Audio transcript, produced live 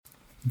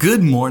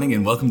Good morning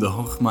and welcome to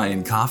Chochmah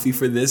and Coffee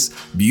for this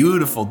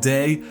beautiful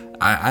day.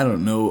 I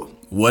don't know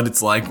what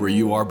it's like where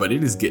you are, but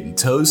it is getting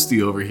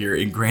toasty over here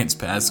in Grants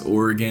Pass,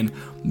 Oregon.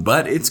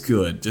 But it's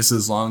good, just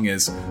as long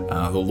as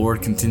the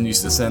Lord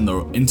continues to send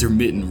the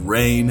intermittent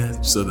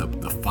rain so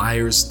that the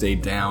fires stay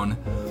down.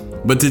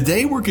 But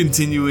today we're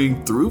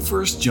continuing through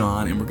 1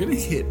 John, and we're going to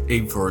hit a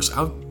verse.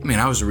 I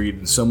was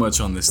reading so much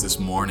on this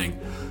morning.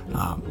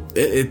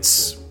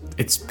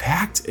 It's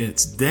packed,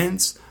 it's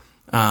dense.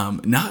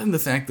 Not in the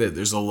fact that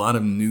there's a lot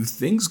of new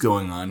things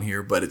going on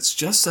here, but it's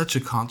just such a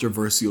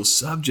controversial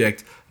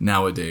subject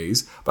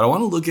nowadays. But I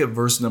want to look at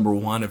verse number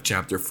 1 of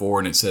chapter 4,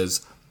 and it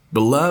says,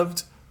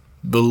 "Beloved,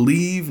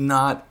 believe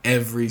not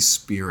every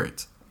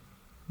spirit,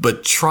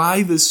 but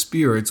try the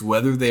spirits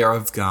whether they are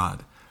of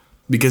God,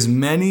 because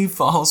many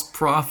false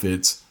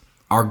prophets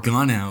are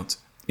gone out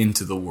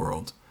into the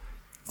world."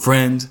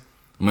 Friend,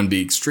 I'm going to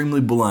be extremely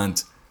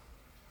blunt.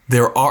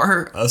 There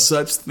are a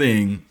such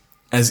thing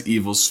as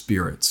evil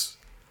spirits.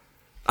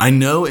 I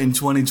know in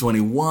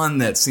 2021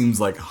 that seems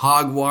like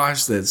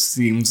hogwash, that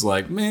seems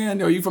like,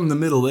 man, are you from the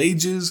Middle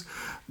Ages?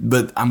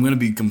 But I'm going to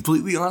be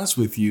completely honest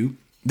with you.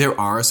 There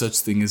are such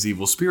thing as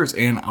evil spirits,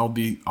 and I'll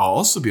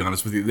also be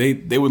honest with you.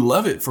 They would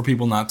love it for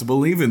people not to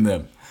believe in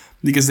them,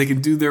 because they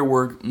can do their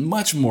work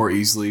much more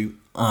easily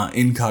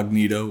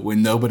incognito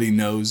when nobody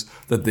knows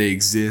that they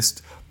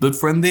exist. But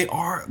friend, they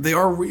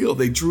are real.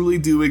 They truly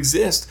do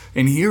exist.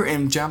 And here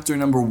in chapter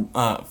number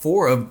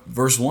 4 of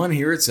verse 1,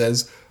 here it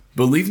says,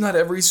 "Believe not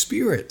every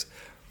spirit."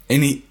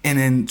 And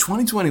in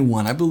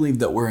 2021, I believe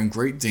that we're in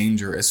great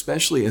danger,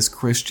 especially as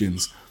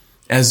Christians,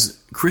 as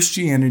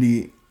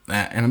Christianity,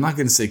 and I'm not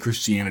going to say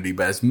Christianity,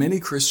 but as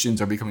many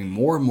Christians are becoming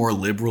more and more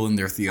liberal in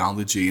their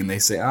theology, and they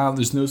say,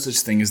 there's no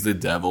such thing as the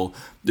devil.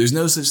 There's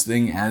no such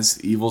thing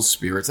as evil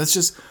spirits. That's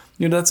just,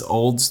 that's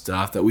old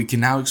stuff that we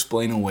can now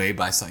explain away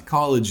by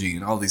psychology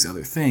and all these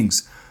other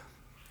things.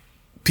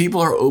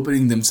 People are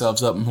opening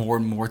themselves up more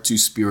and more to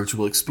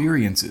spiritual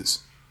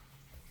experiences.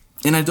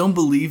 And I don't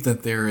believe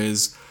that there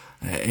is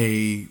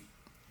a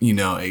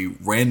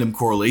random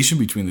correlation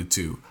between the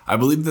two. I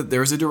believe that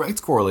there's a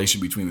direct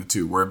correlation between the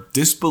two. We're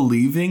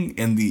disbelieving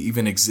in the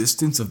even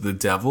existence of the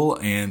devil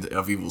and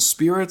of evil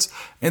spirits,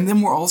 and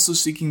then we're also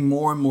seeking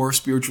more and more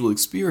spiritual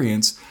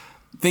experience,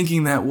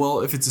 thinking that,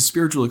 well, if it's a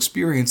spiritual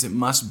experience, it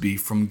must be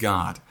from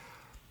God.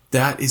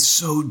 That is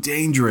so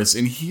dangerous.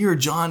 And here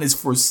John is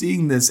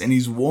foreseeing this, and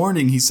he's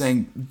warning. He's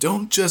saying,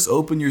 don't just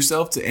open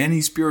yourself to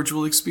any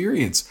spiritual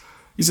experience.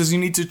 He says you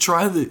need to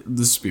try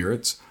the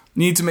spirits.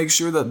 You need to make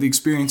sure that the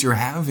experience you're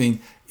having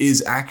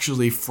is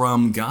actually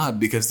from God,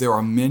 because there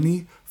are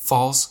many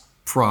false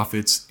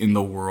prophets in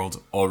the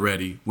world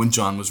already when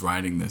John was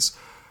writing this.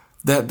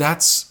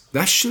 That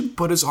should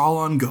put us all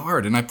on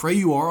guard, and I pray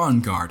you are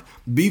on guard.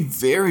 Be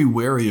very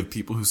wary of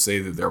people who say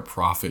that they're a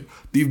prophet.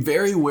 Be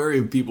very wary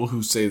of people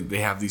who say that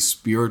they have these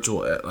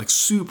spiritual,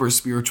 super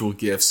spiritual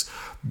gifts.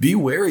 Be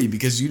wary,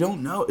 because you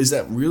don't know, is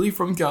that really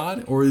from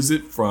God, or is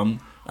it from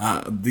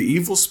the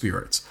evil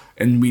spirits?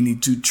 And we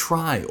need to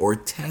try or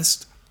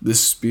test the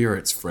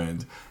spirits,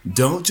 friend.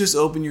 Don't just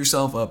open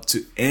yourself up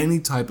to any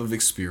type of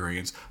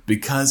experience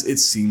because it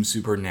seems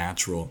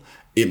supernatural.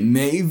 It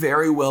may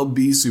very well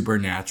be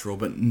supernatural,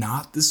 but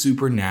not the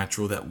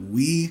supernatural that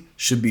we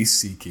should be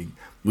seeking.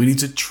 We need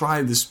to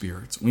try the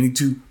spirits. We need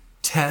to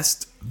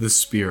test the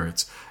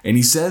spirits. And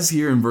he says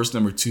here in verse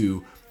number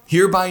 2,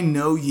 "Hereby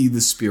know ye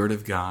the Spirit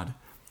of God.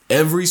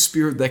 Every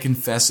spirit that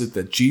confesseth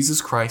that Jesus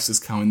Christ is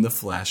come in the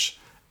flesh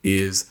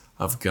is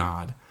of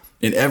God.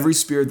 And every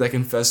spirit that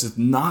confesseth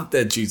not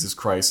that Jesus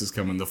Christ is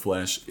come in the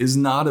flesh is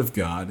not of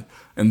God.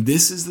 And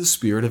this is the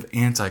spirit of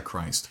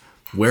Antichrist,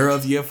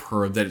 whereof ye have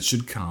heard that it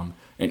should come,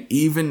 and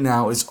even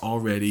now is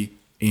already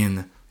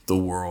in the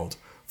world."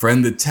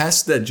 Friend, the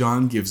test that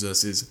John gives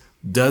us is,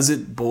 does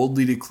it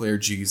boldly declare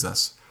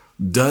Jesus?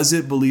 Does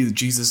it believe that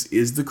Jesus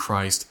is the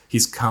Christ?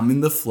 He's come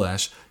in the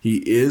flesh. He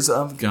is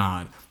of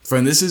God.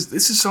 Friend, this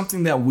is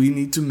something that we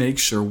need to make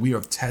sure we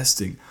are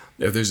testing.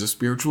 If there's a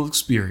spiritual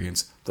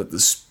experience, that the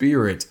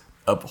Spirit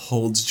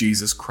upholds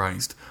Jesus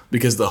Christ,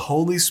 because the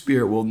Holy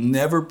Spirit will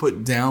never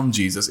put down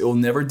Jesus. It will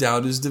never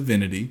doubt his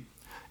divinity.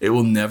 It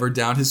will never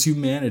doubt his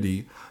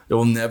humanity. It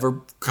will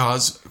never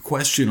cause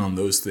question on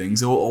those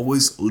things. It will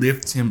always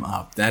lift him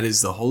up. That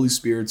is the Holy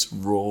Spirit's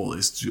role,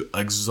 is to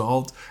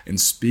exalt and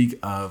speak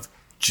of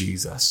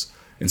Jesus.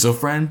 And so,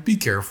 friend, be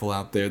careful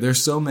out there.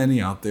 There's so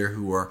many out there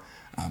who are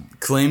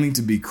claiming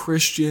to be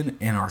Christian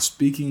and are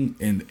speaking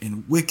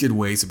in wicked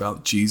ways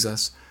about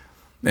Jesus,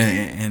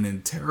 and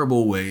in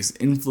terrible ways,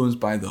 influenced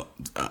by the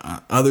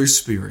other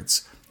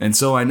spirits. And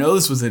so I know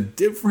this was a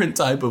different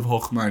type of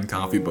Chochmah and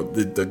Coffee,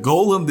 but the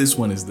goal of this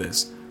one is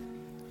this.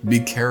 Be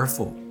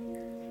careful.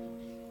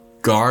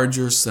 Guard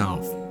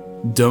yourself.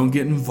 Don't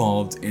get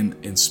involved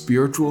in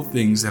spiritual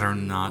things that are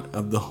not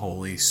of the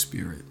Holy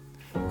Spirit.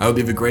 I hope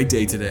you have a great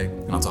day today,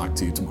 and I'll talk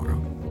to you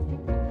tomorrow.